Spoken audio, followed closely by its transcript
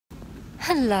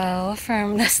Hello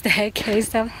from the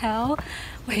staircase of hell.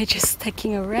 We're just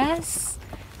taking a rest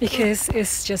because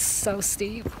it's just so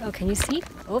steep. Oh, can you see?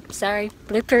 Oh, sorry,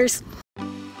 bloopers.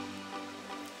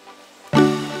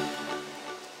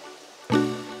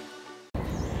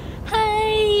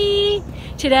 Hi!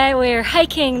 Today we're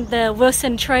hiking the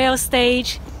Wilson Trail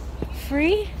Stage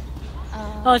 3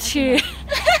 or 2.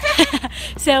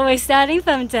 So we're starting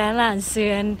from Tsz Wan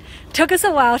Shan. Took us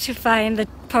a while to find the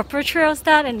proper trail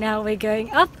start, and now we're going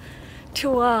up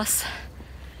towards,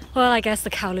 well, I guess the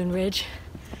Kowloon Ridge.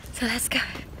 So let's go.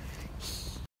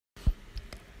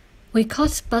 We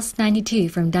caught bus 92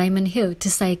 from Diamond Hill to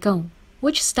Saigon,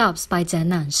 which stops by Tsz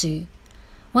Wan Shan.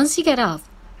 Once you get off,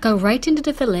 go right into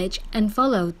the village and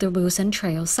follow the Wilson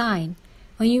Trail sign.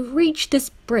 When you reach this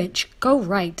bridge, go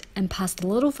right and past the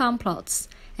little farm plots,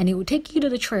 and it will take you to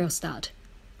the trail start.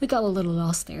 We got a little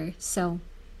lost there, so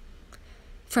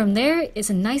from there it's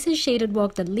a nice and shaded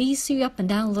walk that leads you up and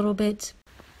down a little bit.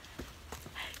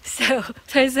 So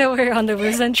we're on the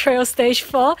Wilson Trail Stage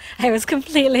 4. I was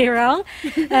completely wrong.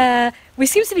 We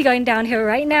seem to be going downhill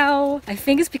right now. I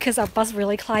think it's because our bus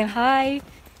really climbed high.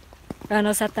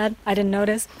 Ronald said that. I didn't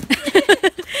notice.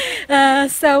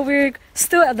 So we're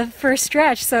still at the first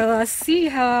stretch, so let's see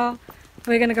how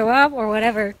we're gonna go up or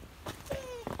whatever.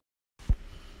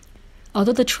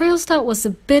 Although the trail start was a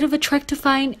bit of a trek to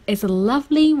find, it's a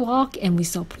lovely walk and we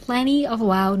saw plenty of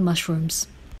wild mushrooms.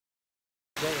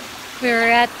 We're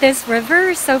at this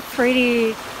river, so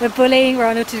pretty. We're bullying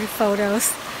Ronald to do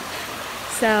photos.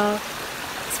 So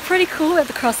it's pretty cool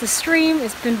across the stream.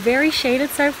 It's been very shaded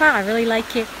so far. I really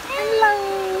like it.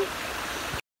 Hello!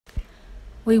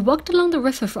 We walked along the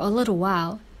river for a little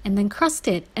while and then crossed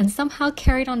it and somehow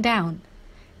carried on down.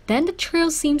 Then the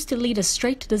trail seems to lead us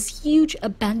straight to this huge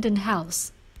abandoned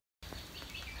house.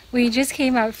 We just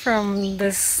came out from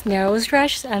this narrow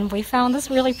stretch and we found this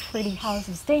really pretty house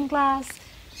of stained glass.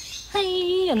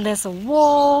 Hey, and there's a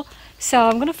wall. So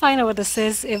I'm gonna find out what this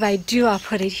is. If I do, I'll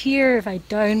put it here. If I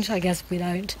don't, I guess we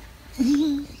don't.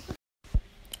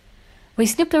 We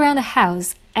snooped around the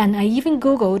house and I even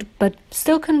googled, but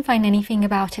still couldn't find anything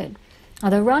about it.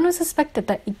 Although Ronald suspected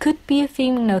that it could be a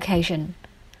filming location.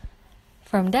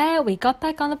 From there, we got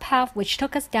back on the path which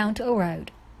took us down to a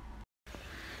road.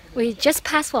 We just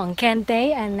passed Wang Can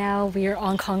Day and now we're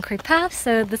on concrete path,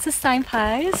 so this is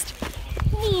signpost.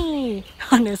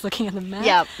 Honda's looking at the map.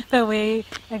 Yep. But we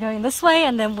are going this way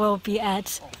and then we'll be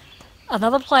at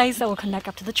another place that will connect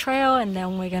up to the trail and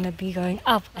then we're going to be going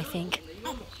up, I think.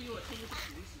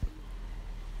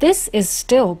 This is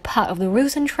still part of the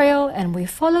Wilson Trail and we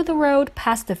follow the road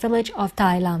past the village of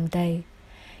Tai Lam Day.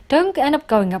 Don't end up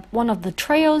going up one of the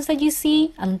trails that you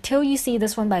see until you see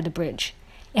this one by the bridge.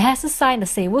 It has a sign that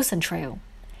says Wilson Trail.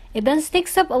 It then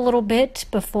sticks up a little bit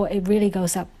before it really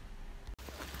goes up.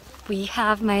 We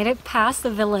have made it past the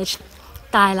village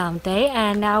Tung Yeung Shan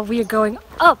and now we are going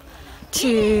up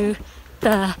to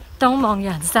the Tung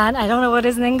Yeung Shan. I don't know what it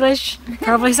is in English.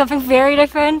 Probably something very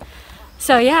different.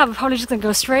 So yeah, we're probably just gonna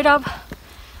go straight up.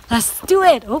 Let's do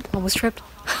it! Oh, almost tripped.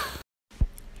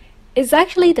 It's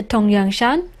actually the Tung Yeung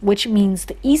Shan, which means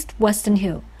the east-western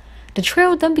hill. The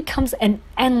trail then becomes an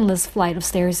endless flight of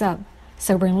stairs up,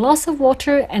 so bring lots of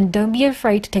water and don't be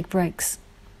afraid to take breaks.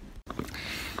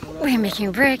 We're making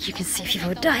a break. You can see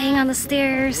people dying on the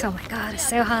stairs. Oh my god, it's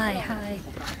so high,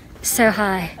 so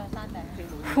high.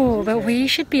 Ooh, but we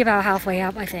should be about halfway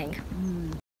up, I think.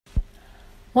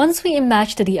 Once we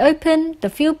emerge to the open, the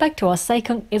view back to our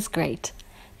Saigon is great.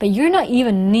 But you're not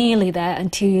even nearly there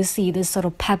until you see this sort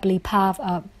of pebbly path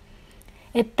up.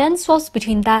 It then swaps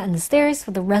between that and the stairs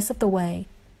for the rest of the way.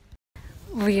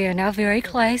 We are now very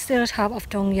close to the top of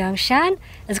Tung Yeung Shan.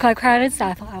 It's quite crowded, so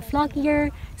I thought I'll vlog here.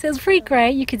 So it's pretty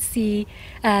great. You can see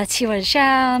Tsz Wan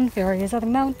Shan, various other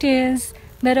mountains,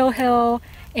 Middle Hill,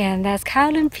 and that's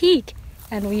Kowloon Peak.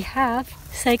 And we have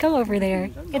Saigon over there.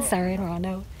 It's Sarah and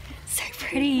Ronald. So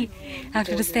pretty.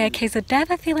 After the staircase of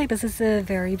death, I feel like this is a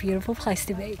very beautiful place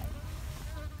to be.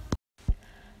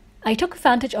 I took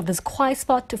advantage of this quiet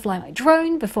spot to fly my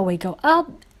drone before we go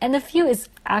up, and the view is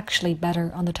actually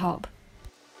better on the top.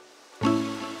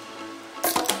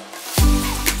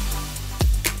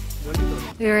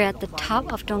 We're at the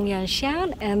top of Tung Yeung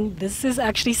Shan, and this is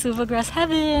actually Silvergrass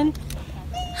Heaven.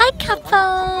 Hi,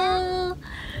 couple!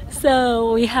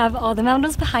 So we have all the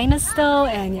mountains behind us still,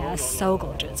 and yeah, so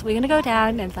gorgeous. We're gonna go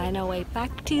down and find our way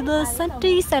back to the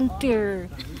center.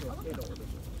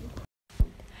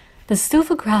 The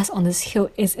silvergrass on this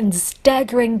hill is in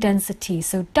staggering density,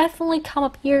 so definitely come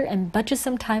up here and budget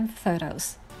some time for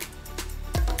photos.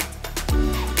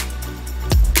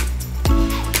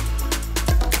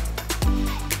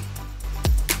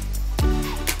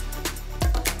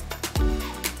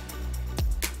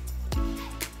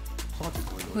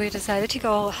 We decided to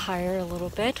go higher a little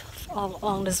bit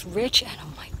along this ridge, and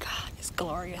oh my god, it's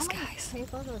glorious, guys.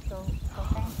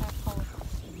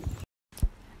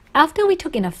 After we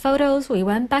took enough photos, we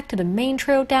went back to the main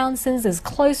trail down since it's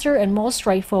closer and more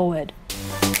straightforward.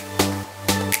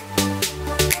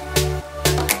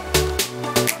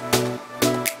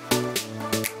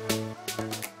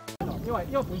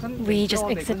 We just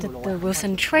exited the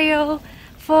Wilson Trail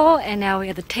 4 and now we're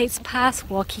at the Tsz Pass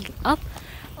walking up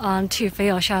onto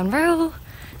Tsz Shan Road,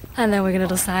 and then we're going to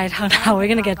decide how we're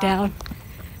going to get down.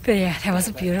 But yeah, that was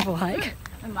a beautiful hike.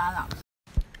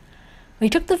 We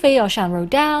took the Tsz Shan Road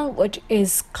down, which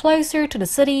is closer to the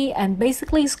city and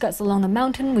basically skirts along the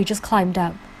mountain we just climbed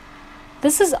up.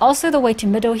 This is also the way to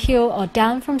Middle Hill or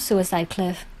down from Suicide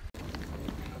Cliff.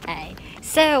 Hey.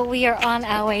 So we are on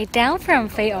our way down from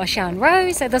Tsz Shan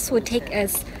Road, so this would take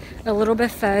us a little bit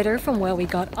further from where we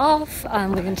got off.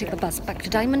 We're going to take the bus back to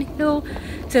Diamond Hill.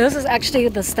 So this is actually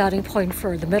the starting point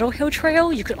for the Middle Hill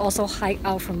Trail. You could also hike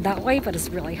out from that way, but it's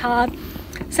really hard.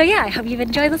 So yeah, I hope you've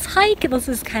enjoyed this hike. This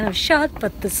is kind of short,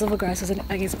 but the silvergrass was an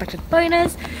unexpected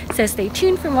bonus, so stay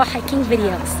tuned for more hiking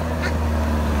videos.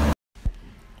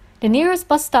 The nearest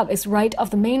bus stop is right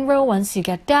off the main road once you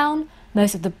get down.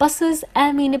 Most of the buses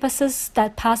and minibuses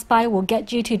that pass by will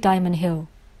get you to Diamond Hill.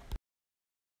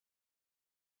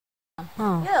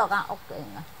 呢度有間屋嘅，應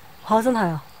該。嚇！真係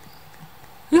啊！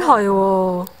咦係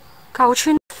喎，舊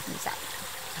村。唔使。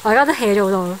我而家都 hea 咗好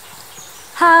多。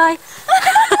Hi。